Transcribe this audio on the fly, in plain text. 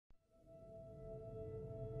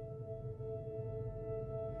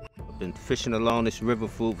Been fishing along this river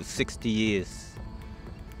for over 60 years.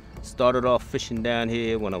 Started off fishing down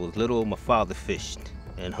here when I was little. My father fished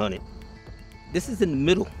and hunted. This is in the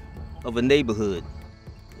middle of a neighborhood.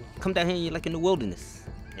 Come down here and you're like in the wilderness,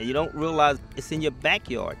 and you don't realize it's in your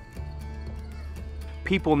backyard.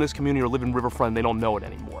 People in this community are living riverfront and they don't know it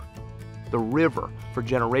anymore. The river, for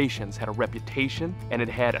generations, had a reputation and it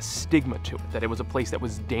had a stigma to it, that it was a place that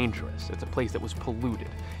was dangerous, it's a place that was polluted,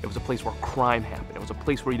 it was a place where crime happened, it was a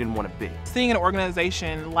place where you didn't want to be. Seeing an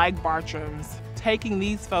organization like Bartram's taking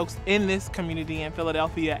these folks in this community in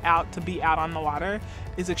Philadelphia out to be out on the water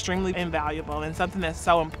is extremely invaluable and something that's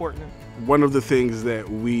so important. One of the things that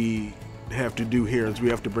we have to do here is we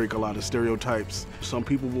have to break a lot of stereotypes. Some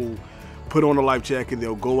people will put on a life jacket,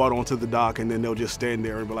 they'll go out onto the dock, and then they'll just stand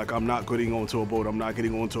there and be like, I'm not getting onto a boat, I'm not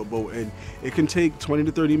getting onto a boat. And it can take 20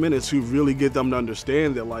 to 30 minutes to really get them to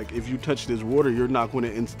understand that, like, if you touch this water, you're not going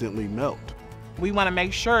to instantly melt. We want to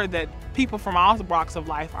make sure that people from all walks of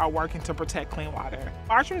life are working to protect clean water.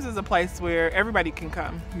 Bartram's is a place where everybody can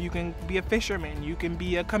come. You can be a fisherman, you can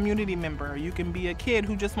be a community member, you can be a kid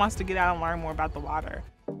who just wants to get out and learn more about the water.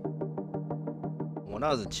 When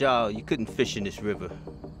I was a child, you couldn't fish in this river.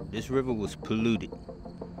 This river was polluted.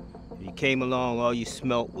 If you came along, all you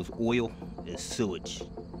smelt was oil and sewage.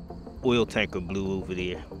 Oil tanker blew over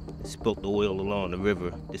there and spilt the oil along the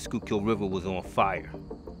river. The Schuylkill River was on fire.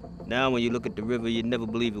 Now when you look at the river, you'd never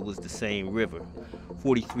believe it was the same river.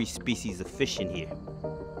 43 species of fish in here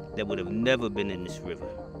that would have never been in this river.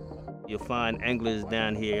 You'll find anglers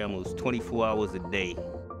down here almost 24 hours a day.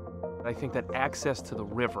 I think that access to the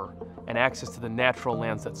river and access to the natural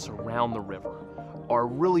lands that surround the river are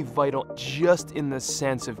really vital, just in the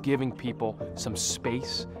sense of giving people some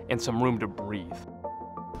space and some room to breathe.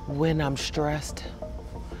 When I'm stressed,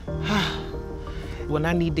 when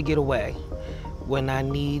I need to get away, when I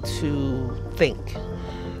need to think,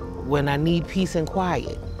 when I need peace and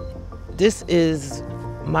quiet, this is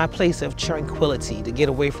my place of tranquility to get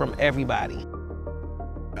away from everybody.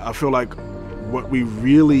 I feel like what we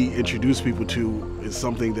really introduce people to is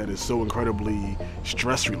something that is so incredibly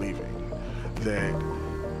stress relieving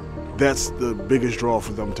that's the biggest draw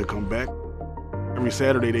for them to come back. Every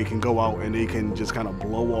Saturday they can go out and they can just kind of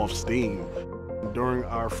blow off steam. During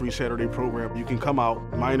our free Saturday program, you can come out,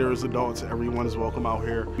 minors, adults, everyone is welcome out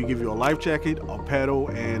here. We give you a life jacket, a paddle,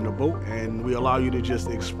 and a boat, and we allow you to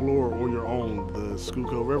just explore on your own the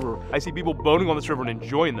Schuylkill River. I see people boating on this river and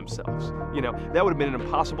enjoying themselves. You know, that would have been an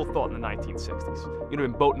impossible thought in the 1960s. You'd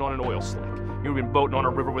have been boating on an oil slick. You'd have been boating on a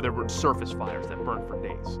river where there were surface fires that burned for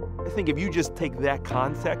days. I think if you just take that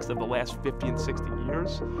context of the last 50 and 60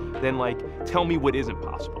 years, then, like, tell me what isn't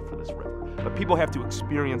possible for this river. But people have to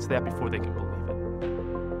experience that before they can believe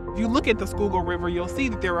it. If you look at the Schuylkill River, you'll see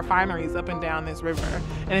that there are refineries up and down this river.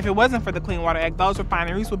 And if it wasn't for the Clean Water Act, those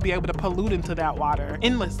refineries would be able to pollute into that water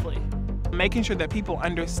endlessly. Making sure that people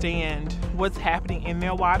understand what's happening in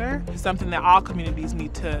their water is something that all communities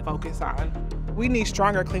need to focus on. We need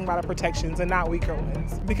stronger clean water protections and not weaker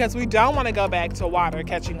ones, because we don't want to go back to water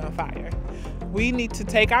catching on fire. We need to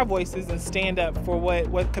take our voices and stand up for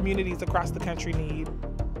what communities across the country need.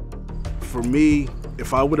 For me,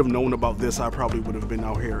 if I would have known about this, I probably would have been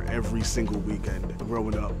out here every single weekend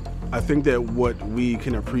growing up. I think that what we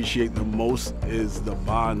can appreciate the most is the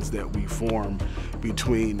bonds that we form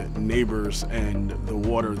between neighbors and the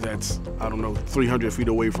water that's, 300 feet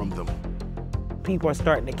away from them. People are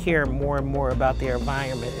starting to care more and more about their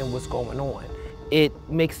environment and what's going on. It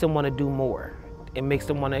makes them want to do more. It makes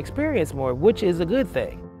them want to experience more, which is a good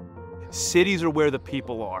thing. Cities are where the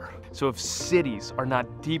people are. So if cities are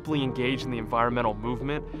not deeply engaged in the environmental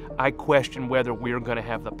movement, I question whether we're going to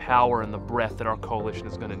have the power and the breadth that our coalition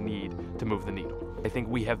is going to need to move the needle. I think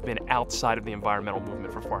we have been outside of the environmental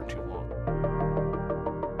movement for far too long.